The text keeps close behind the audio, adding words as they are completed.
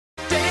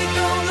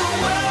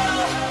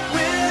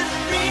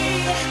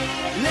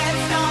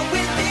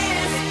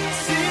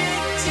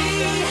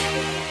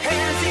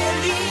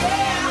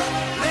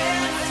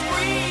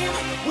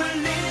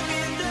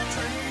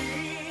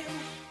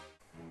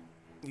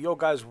Yo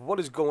guys, what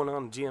is going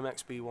on?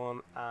 GMXB1,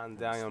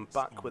 and I am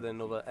back with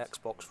another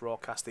Xbox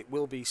Rawcast. It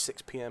will be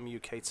 6 PM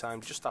UK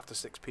time, just after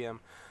 6 PM,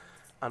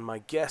 and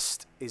my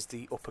guest is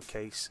the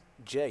Uppercase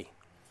J.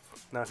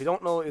 Now if you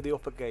don't know who the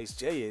Uppercase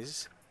J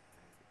is,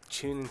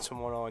 tune in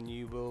tomorrow and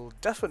you will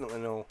definitely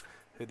know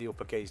who the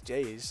Uppercase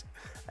J is.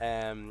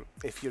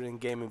 If you're in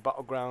gaming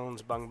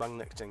battlegrounds, Bang Bang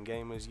Next Gen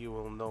Gamers, you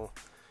will know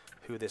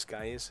who this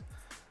guy is.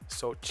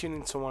 So tune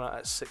in tomorrow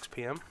at 6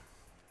 PM,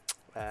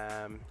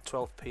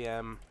 12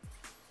 PM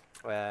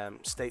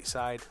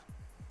stateside,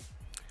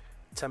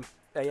 10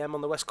 AM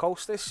on the west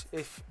coast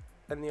if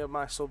any of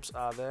my subs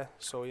are there.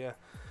 So yeah,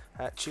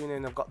 tune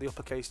in. I've got the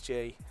Uppercase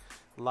J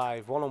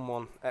live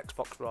one-on-one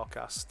Xbox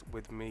Rawcast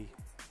with me,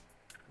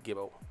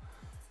 Gibbo.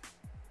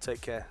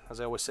 Take care.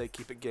 As I always say,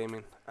 keep it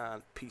gaming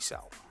and peace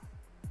out.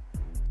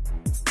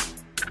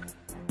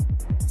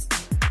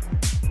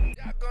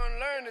 Y'all gonna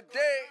learn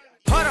today.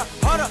 Hold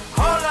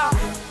up,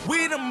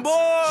 we them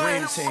boys.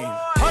 Dream team.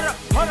 Hold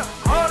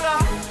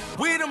up,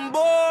 we them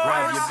boys.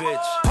 Grab your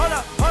bitch. Hold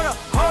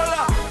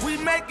up,